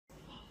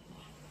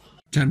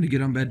Time to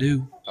get on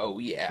Badu. Oh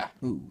yeah.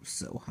 Ooh,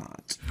 so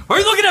hot. Are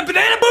you looking at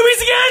banana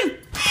movies again?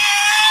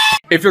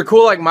 If you're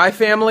cool like my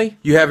family,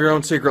 you have your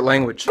own secret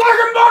language.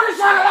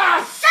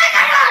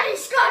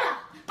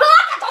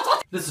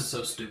 This is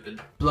so stupid.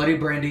 Bloody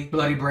brandy,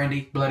 bloody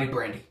brandy, bloody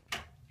brandy.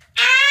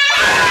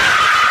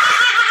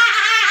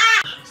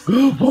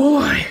 Oh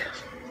boy.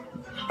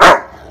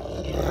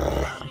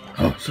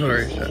 Oh,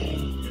 sorry.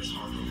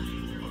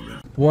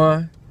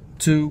 1,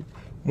 2,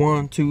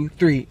 1, 2,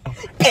 3. Oh.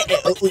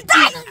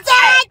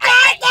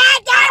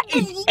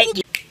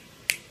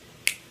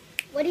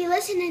 What are you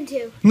listening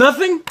to?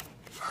 Nothing.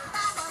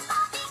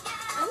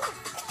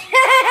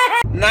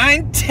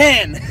 9,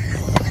 10.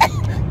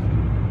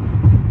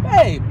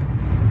 Babe.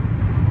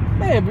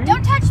 Babe.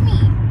 Don't touch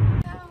me.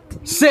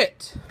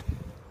 Sit.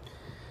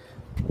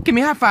 Give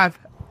me a high five.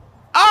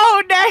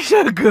 Oh, that's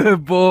a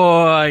good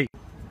boy.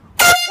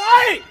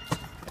 Hey!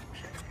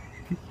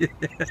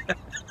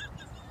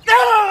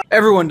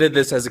 Everyone did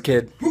this as a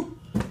kid.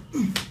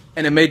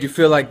 And it made you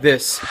feel like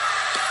this.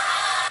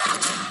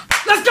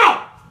 Let's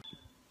go!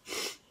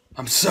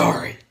 I'm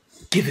sorry.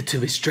 Give it to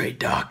me straight,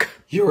 Doc.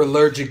 You're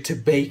allergic to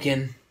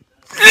bacon.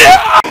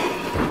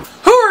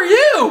 Who are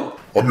you?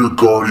 I'm your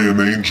guardian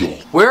angel.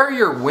 Where are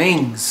your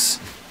wings?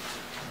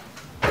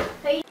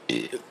 I'm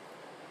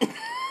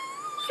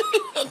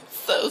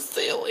so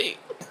silly.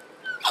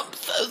 I'm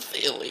so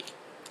silly.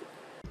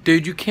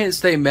 Dude, you can't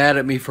stay mad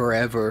at me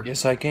forever.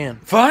 Yes, I can.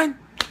 Fine.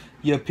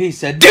 You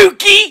piece of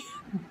dookie!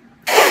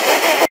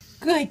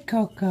 Good,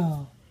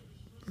 Coco.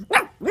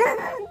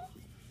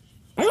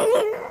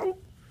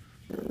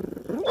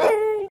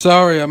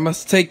 Sorry, I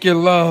must take your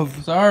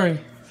love. Sorry.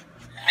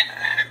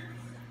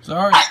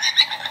 Sorry.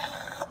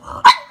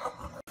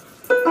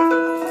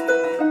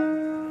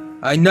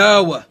 I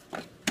know.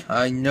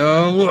 I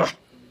know.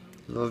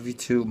 Love you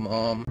too,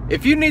 Mom.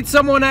 If you need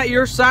someone at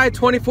your side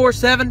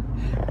 24/7,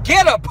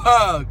 get a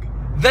pug.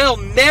 They'll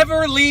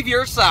never leave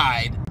your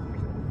side.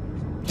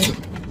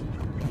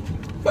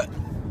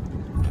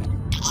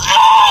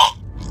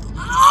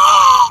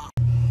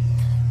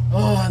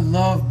 Oh, I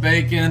love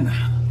bacon.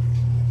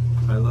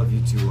 I love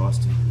you too,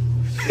 Austin.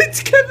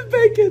 It's Kevin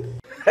Bacon.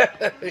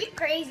 You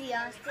crazy,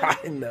 Austin.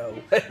 I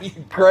know.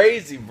 You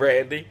crazy,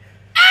 Brandy.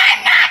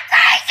 I'm not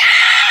crazy!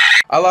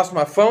 I lost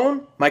my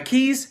phone, my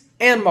keys,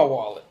 and my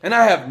wallet. And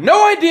I have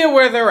no idea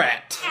where they're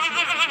at.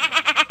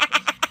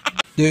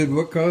 Dude,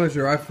 what color is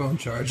your iPhone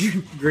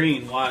charger?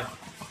 Green, why?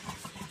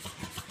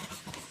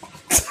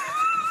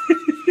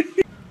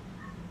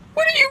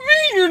 What do you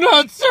mean you're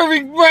not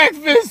serving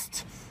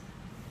breakfast?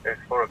 It's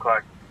 4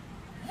 o'clock.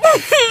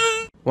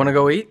 Wanna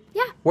go eat?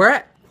 Yeah. Where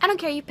at? I don't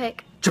care, you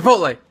pick.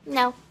 Chipotle.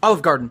 No.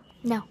 Olive Garden.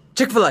 No.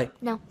 Chick-fil-A.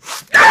 No.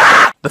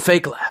 The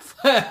fake laugh.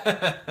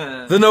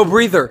 The no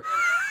breather.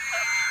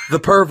 The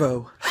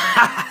pervo.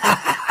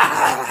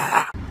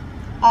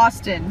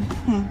 Austin.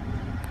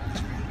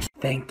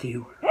 Thank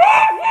you.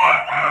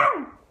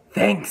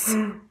 Thanks.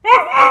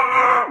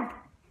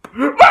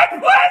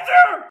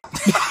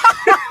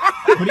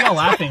 What are y'all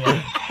laughing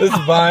at? This is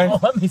fine.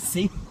 Let me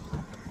see.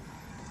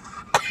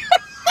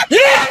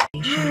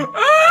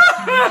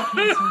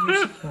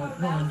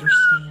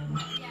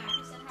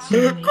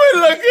 Quit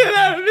looking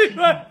at me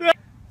like that.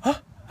 Huh?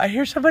 I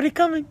hear somebody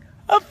coming.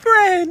 A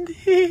friend.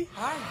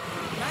 Hi.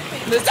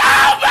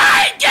 Oh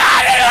my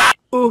God!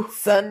 Ooh,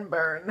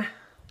 sunburn.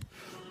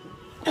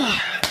 Hey,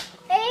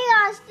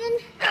 Austin.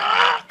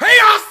 Hey,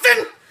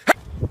 Austin!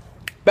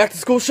 Back to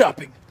school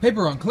shopping.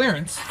 Paper on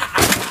clearance.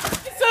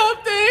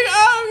 Something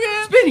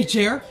obvious. Spinny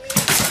chair.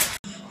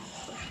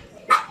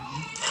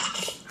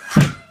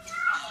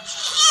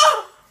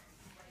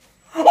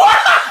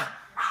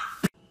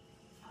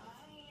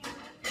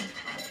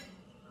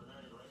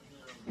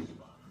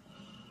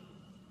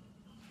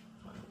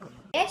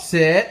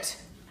 Sit.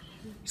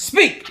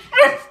 Speak.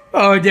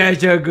 Oh,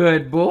 that's a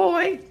good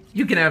boy.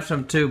 You can have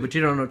some too, but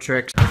you don't know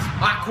tricks.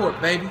 Hot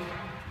court, baby.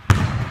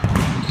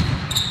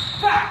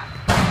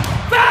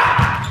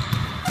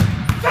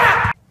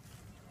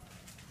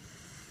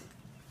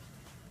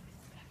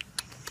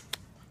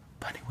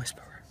 Bunny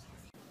whisperer.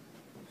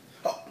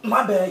 Oh,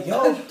 my bad,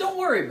 yo. Don't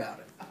worry about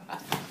it.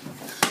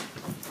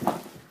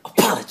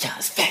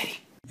 Apologize,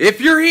 fatty.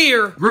 If you're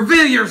here,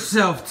 Reveal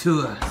yourself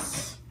to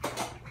us.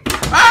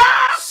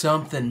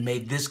 something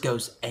made this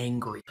ghost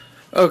angry.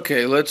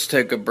 Okay, let's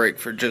take a break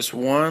for just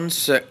 1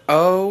 sec.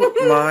 Oh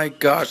my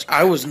gosh,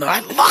 I was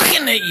not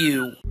looking at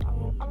you.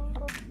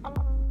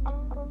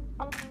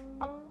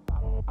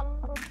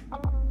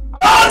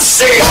 Oh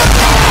shit!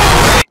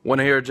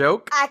 Wanna hear a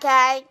joke?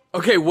 Okay.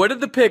 Okay, what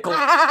did the pickle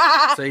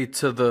say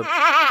to the...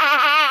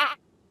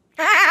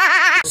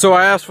 So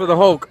I asked for the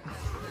Hulk.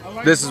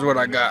 This is what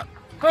I got.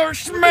 Oh,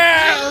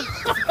 smash!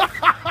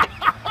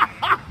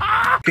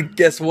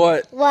 Guess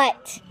what?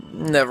 What?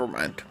 Never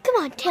mind.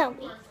 Come on, tell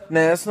me.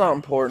 Nah, that's not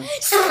important.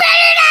 Spit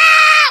it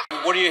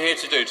out! What are you here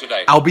to do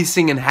today? I'll be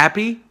singing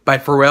Happy by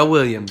Pharrell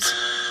Williams.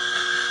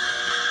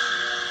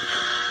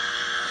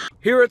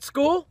 Here at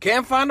school,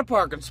 can't find a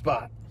parking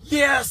spot.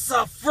 Yes,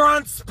 a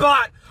front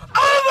spot.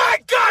 Oh my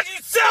God,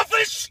 you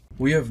selfish!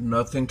 We have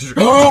nothing to.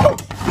 Oh!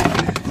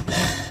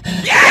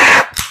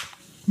 Yeah!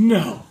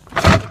 No.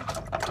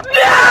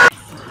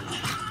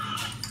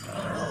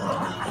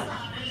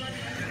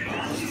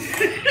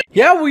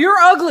 Yeah, well, you're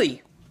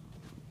ugly.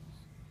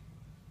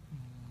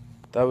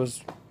 That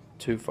was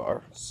too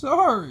far.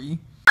 Sorry.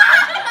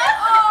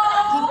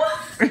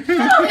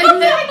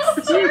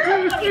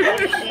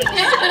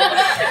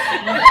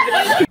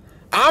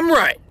 I'm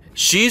right.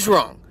 She's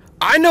wrong.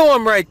 I know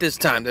I'm right this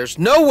time. There's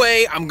no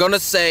way I'm gonna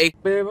say,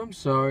 babe, I'm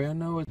sorry. I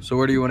know it. So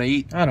where do you want to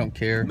eat? I don't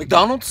care.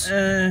 McDonald's?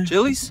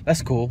 Chili's?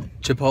 That's cool.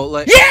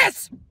 Chipotle?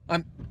 Yes!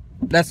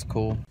 That's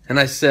cool. And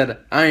I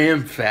said, I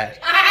am fat.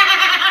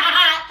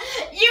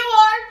 You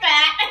are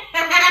fat.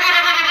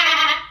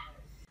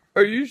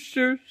 Are you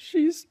sure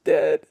she's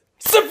dead?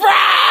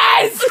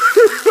 Surprise!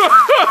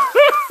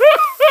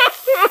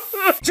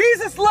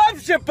 Jesus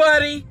loves you,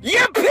 buddy!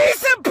 You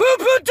piece of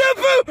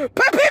poo-poo-doo-poo!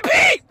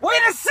 Pee-pee-pee! Way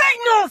to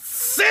signal,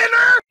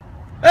 sinner!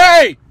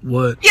 Hey!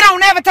 What? You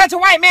don't ever touch a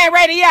white man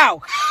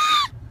radio!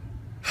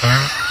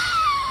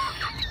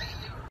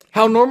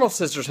 How normal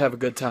sisters have a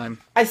good time.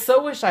 I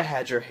so wish I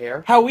had your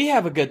hair. How we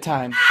have a good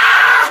time.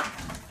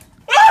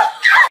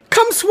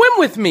 Come swim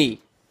with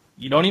me!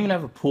 You don't even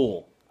have a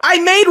pool. I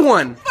made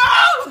one!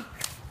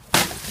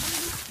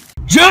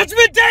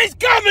 Judgment Day's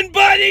coming,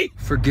 buddy!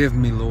 Forgive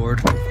me,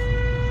 Lord.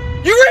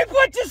 You reap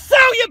what you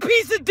sow, you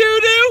piece of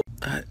doo-doo!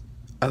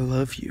 I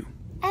love you.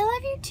 I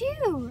love you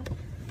too.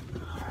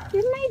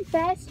 You're my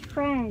best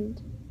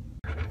friend.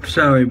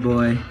 Sorry,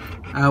 boy.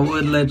 I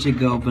would let you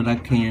go, but I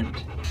can't.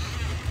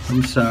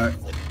 I'm sorry.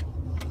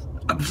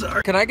 I'm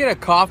sorry. Can I get a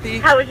coffee?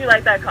 How would you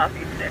like that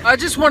coffee today? I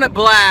just want it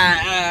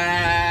black.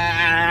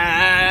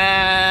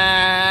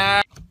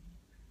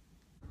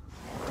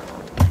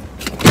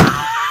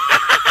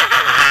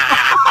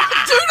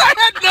 Dude, I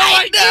had no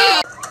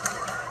idea!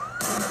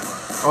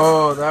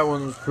 Oh, that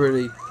one was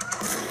pretty.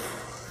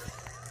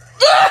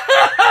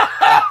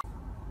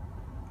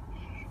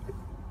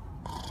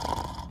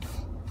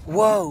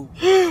 Whoa.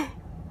 You're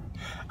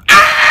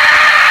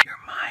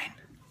mine.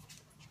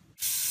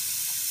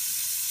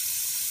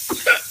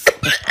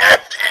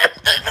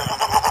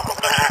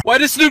 Why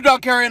does Snoop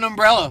Dogg carry an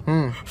umbrella?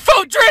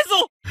 Faux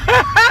drizzle!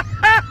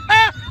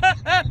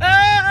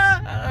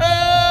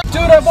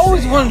 Dude, I've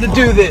always wanted to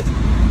do this.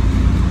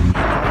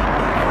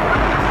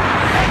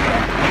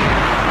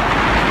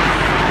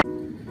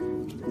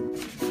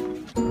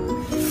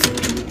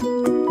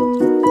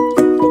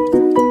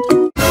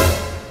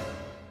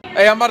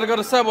 Hey, I'm about to go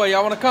to Subway.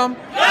 Y'all want to come? No!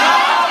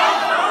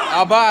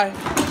 I'll buy.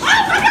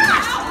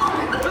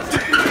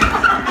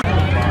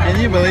 Can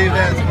you believe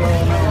that's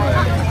going on?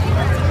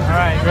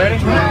 Alright, ready?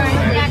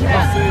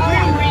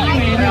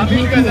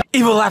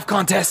 Evil laugh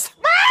contest.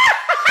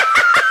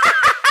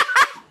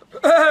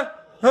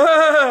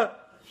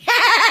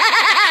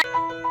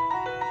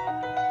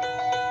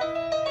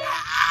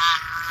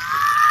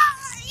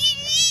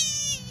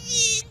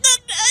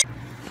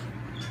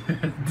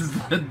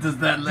 Does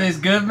that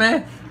taste good,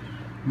 man?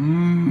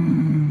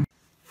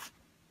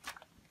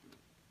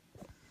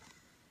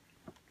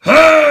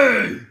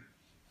 Hey!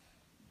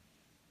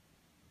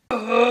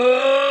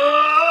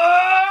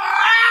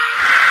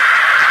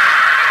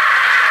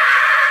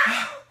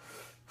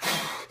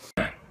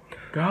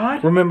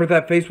 God? Remember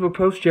that Facebook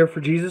post, Share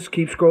for Jesus,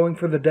 keep scrolling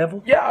for the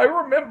devil? Yeah, I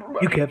remember.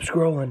 You kept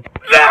scrolling.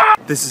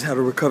 This is how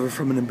to recover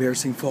from an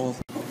embarrassing fall.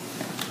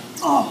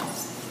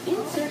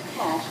 Insert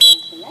cash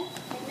and select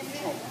payment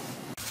type.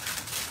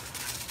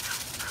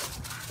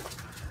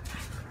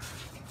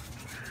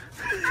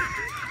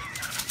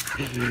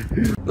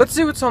 Let's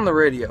see what's on the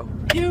radio.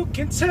 You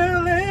can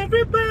tell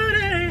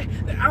everybody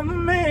that I'm the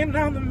man,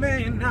 I'm the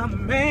man, I'm the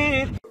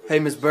man. Hey,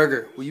 Miss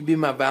Burger, will you be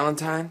my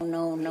Valentine?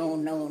 No, no,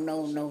 no,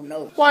 no, no,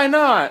 no. Why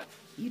not?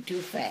 You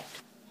too fat.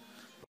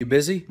 You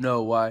busy?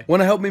 No, why?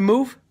 Want to help me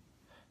move?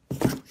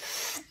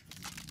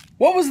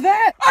 What was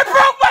that? I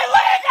broke my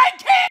leg! I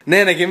can't!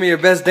 Nana, give me your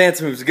best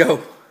dance moves.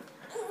 Go.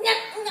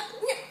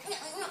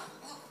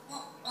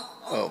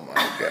 Oh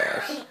my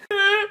gosh.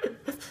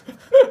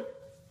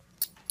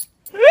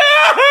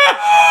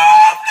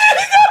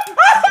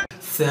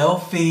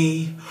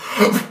 Selfie.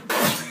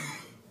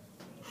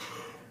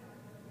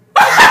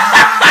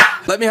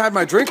 Let me hide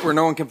my drink where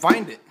no one can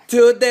find it.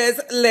 2 days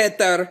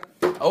later.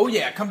 Oh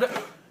yeah, come to.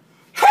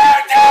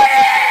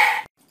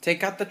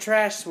 Take out the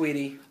trash,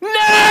 sweetie. No!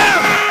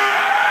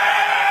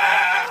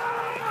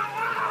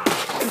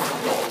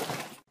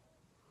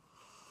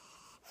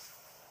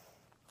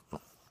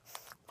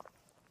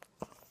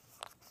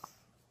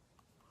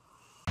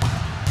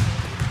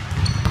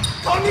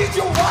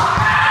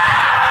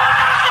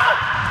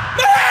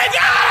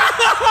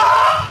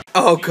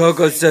 Oh,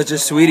 Coco's such a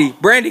sweetie.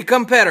 Brandy,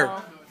 come pet her.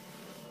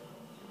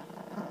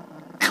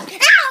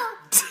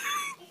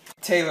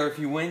 Taylor, if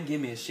you win, give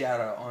me a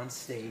shout out on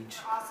stage.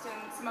 Austin,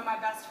 some of my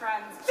best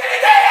friends. She did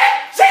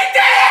it! She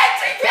did it!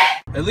 She did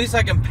it! At least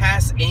I can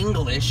pass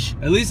English.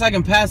 At least I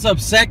can pass up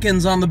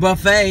seconds on the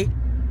buffet.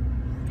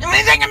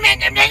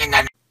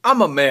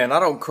 I'm a man. I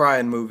don't cry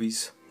in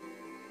movies.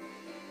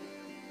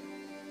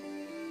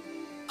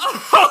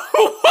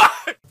 Oh,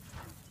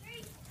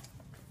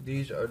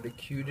 These are the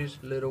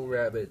cutest little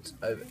rabbits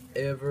I've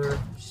ever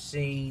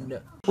seen.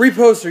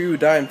 Repost or you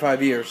die in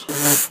 5 years.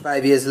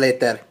 5 years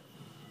later.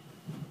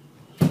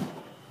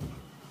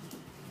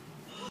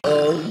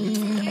 Oh,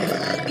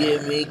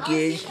 give me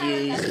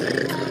kisses.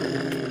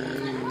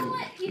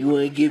 You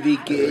wanna give me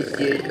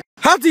kisses?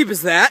 How deep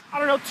is that? I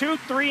don't know,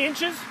 2-3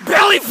 inches?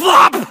 Belly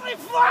flop! Belly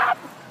flop!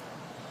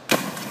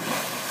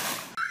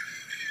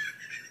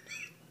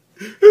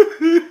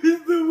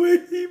 The way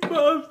he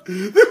moves.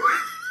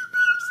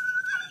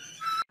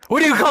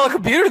 What do you call a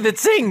computer that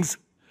sings?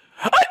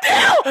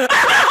 Adele!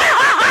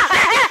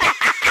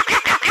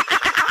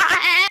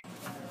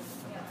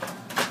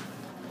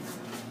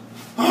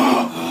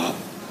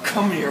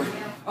 Come here.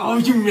 Oh,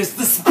 you missed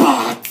the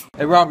spot.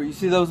 Hey, Robert, you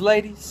see those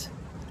ladies?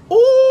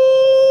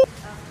 Ooh!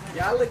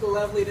 Yeah, I look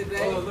lovely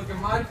today. Oh, looking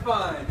mighty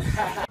fine.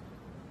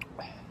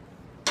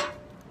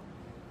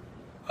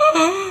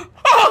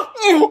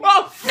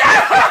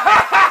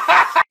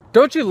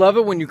 Don't you love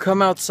it when you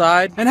come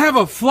outside and have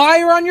a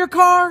flyer on your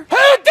car?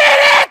 Who did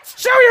it?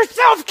 Show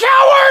yourself,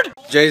 coward!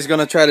 Jay's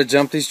gonna try to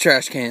jump these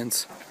trash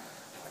cans.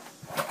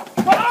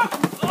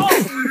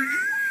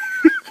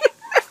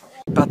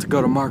 About to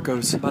go to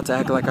Marco's. About to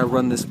act like I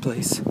run this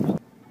place. Come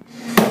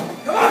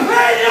on,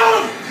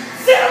 Daniel!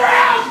 Sit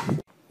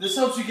around! This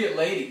helps you get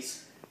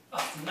ladies.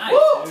 Oh, nice,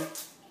 dude.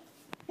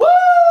 Woo!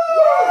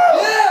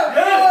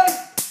 Yeah!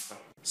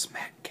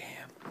 Smack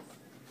cam.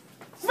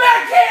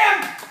 Smack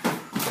him!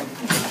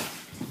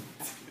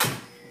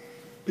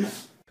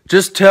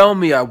 Just tell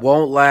me I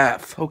won't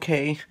laugh,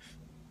 okay?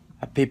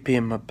 I pee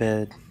in my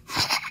bed.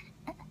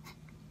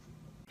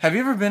 Have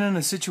you ever been in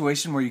a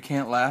situation where you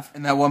can't laugh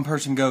and that one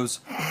person goes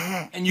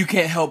and you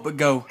can't help but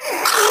go?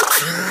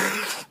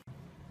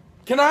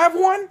 Can I have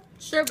one?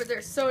 Sure, but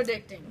they're so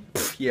addicting.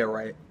 Yeah,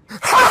 right.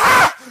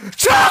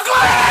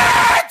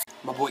 Chocolate!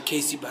 My boy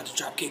Casey about to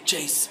drop kick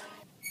Chase.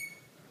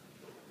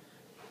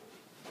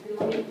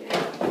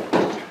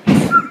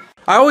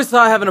 I always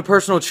thought having a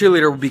personal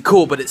cheerleader would be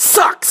cool, but it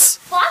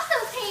sucks! Wash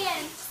those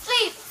hands.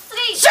 Sleep,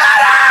 sleep. Shut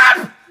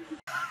up!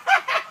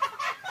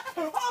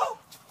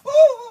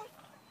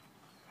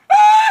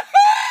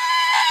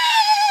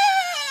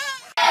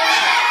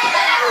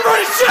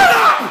 Everybody shut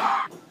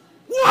up!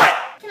 What?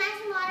 Can I have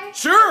some water?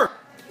 Sure!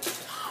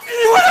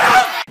 Anyone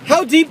else?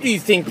 How deep do you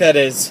think that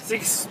is?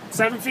 6,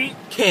 7 feet.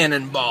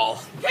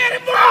 Cannonball.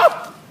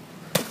 Cannonball!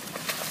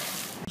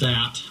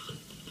 That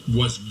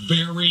was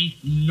very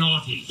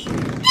naughty.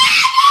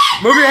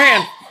 Move your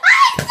hand!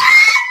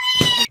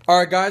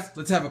 Alright guys,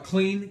 let's have a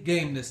clean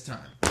game this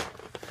time.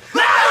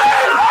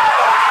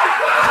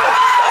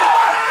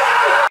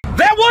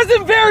 That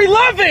wasn't very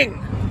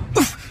loving!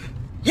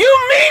 You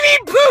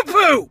meanie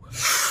poo-poo!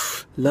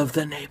 Love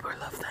the neighbor,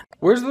 love the neighbor.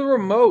 Where's the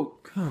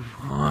remote? Come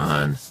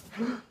on.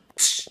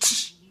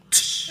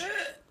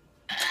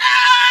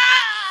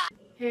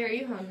 Hey, are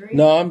you hungry?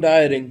 No, I'm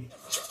dieting.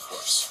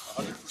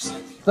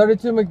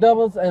 32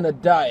 McDoubles and a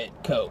Diet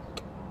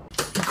Coke.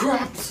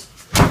 Crops!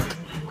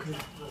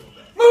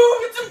 Move,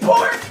 it's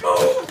important,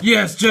 move!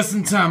 Yes, just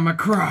in time, my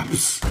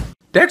crops.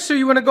 Dexter,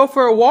 you wanna go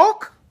for a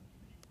walk?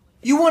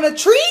 You want a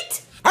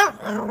treat?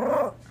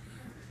 Oh,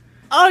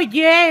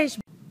 yes!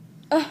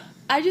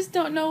 I just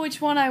don't know which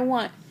one I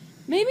want.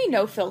 Maybe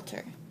no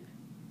filter.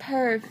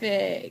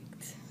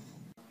 Perfect.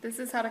 This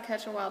is how to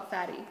catch a wild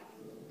fatty.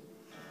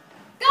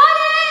 Got it!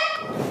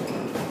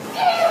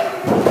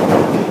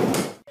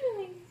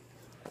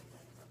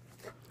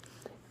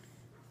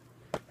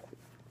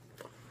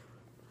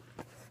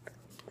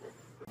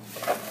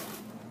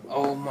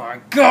 Oh my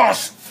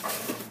gosh!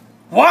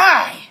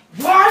 Why?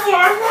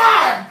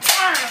 Why?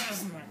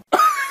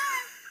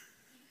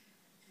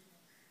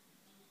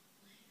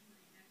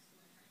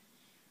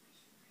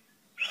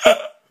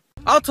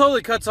 I'll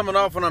totally cut someone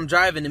off when I'm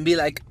driving and be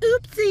like,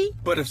 oopsie.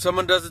 But if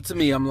someone does it to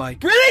me, I'm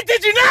like, Really?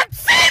 Did you not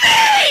see me?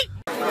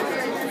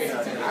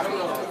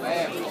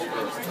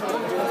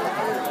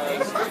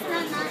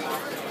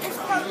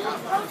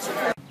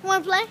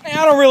 Wanna play? hey,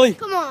 I don't really.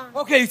 Come on.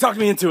 Okay, you talked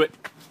me into it.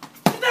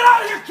 Get that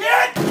out of here,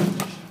 kid!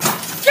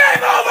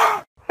 Game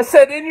over! I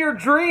said in your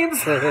dreams.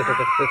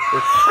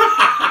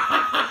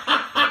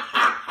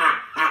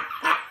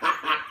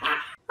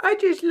 I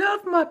just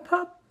love my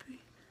puppy.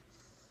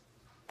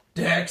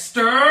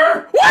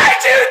 Dexter!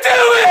 Why'd you do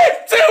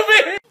it to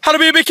me? How to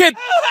be a big kid.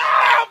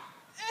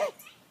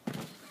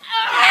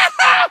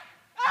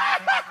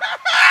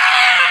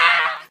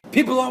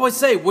 People always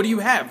say, what do you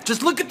have?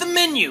 Just look at the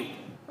menu.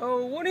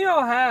 Oh, what do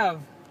y'all have?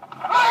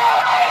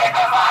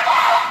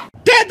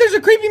 Dad, there's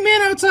a creepy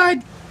man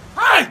outside.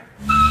 Hey!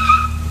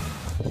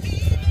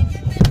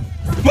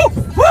 Woo,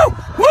 woo,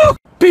 woo.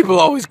 People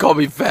always call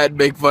me fat and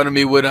make fun of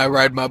me when I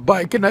ride my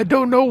bike, and I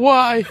don't know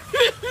why.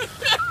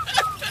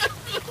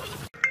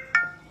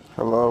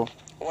 Hello?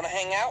 Want to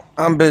hang out?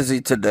 I'm busy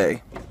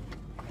today.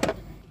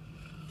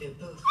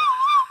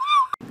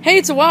 Hey,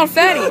 it's a wild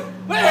fatty.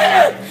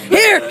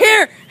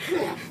 Here!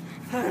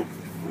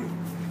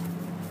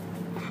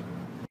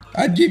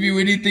 I'd give you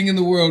anything in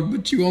the world,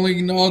 but you only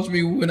acknowledge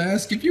me when I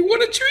ask if you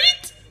want a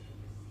treat.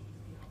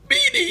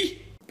 Beanie.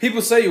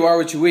 People say you are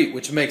what you eat,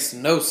 which makes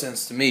no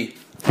sense to me.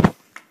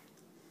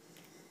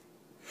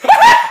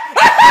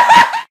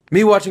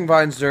 Me watching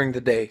Vines during the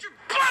day.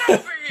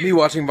 Me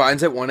watching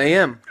Vines at 1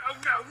 a.m.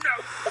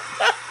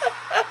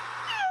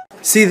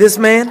 See this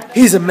man?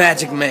 He's a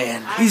magic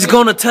man. He's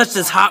gonna touch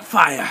this hot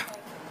fire.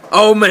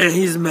 Oh man,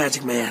 he's a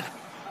magic man.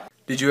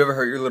 Did you ever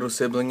hurt your little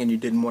sibling and you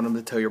didn't want him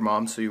to tell your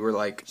mom, so you were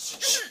like,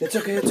 shh, it's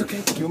okay, it's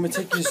okay. You want me to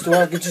take you to the store?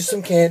 I'll get you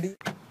some candy.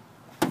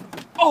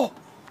 Oh!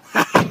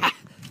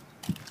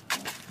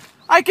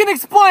 I can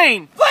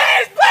explain!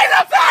 Please,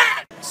 I'm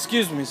sorry!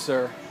 Excuse me,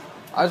 sir.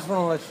 I just want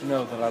to let you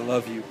know that I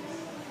love you.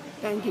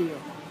 Thank you.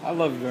 I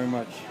love you very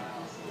much.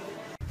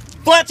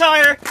 Flat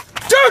tire!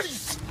 Dude!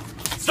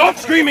 Stop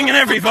screaming in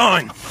every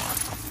vine!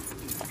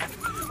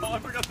 Oh, I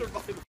forgot their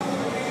vine.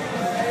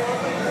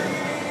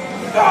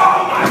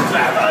 Oh, my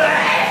family!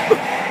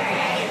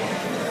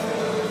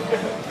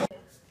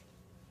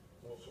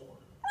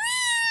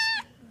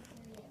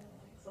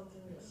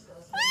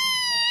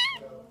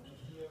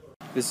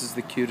 This is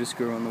the cutest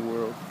girl in the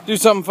world. Do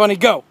something funny,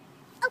 go!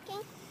 Okay.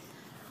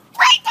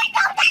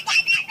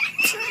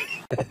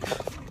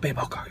 Babe,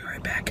 I'll call you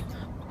right back.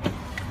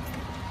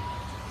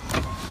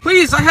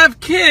 Please, I have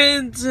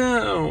kids!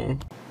 Oh.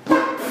 It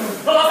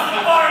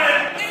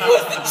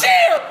was the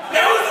chair!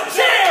 It was the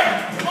chair!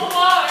 Hold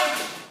on!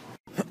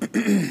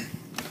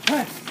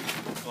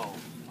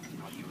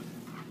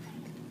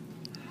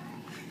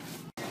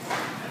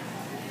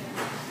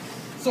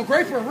 So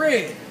grape or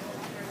red?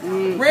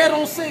 Red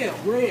on sale.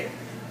 Red.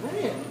 I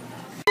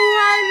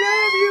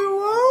love you.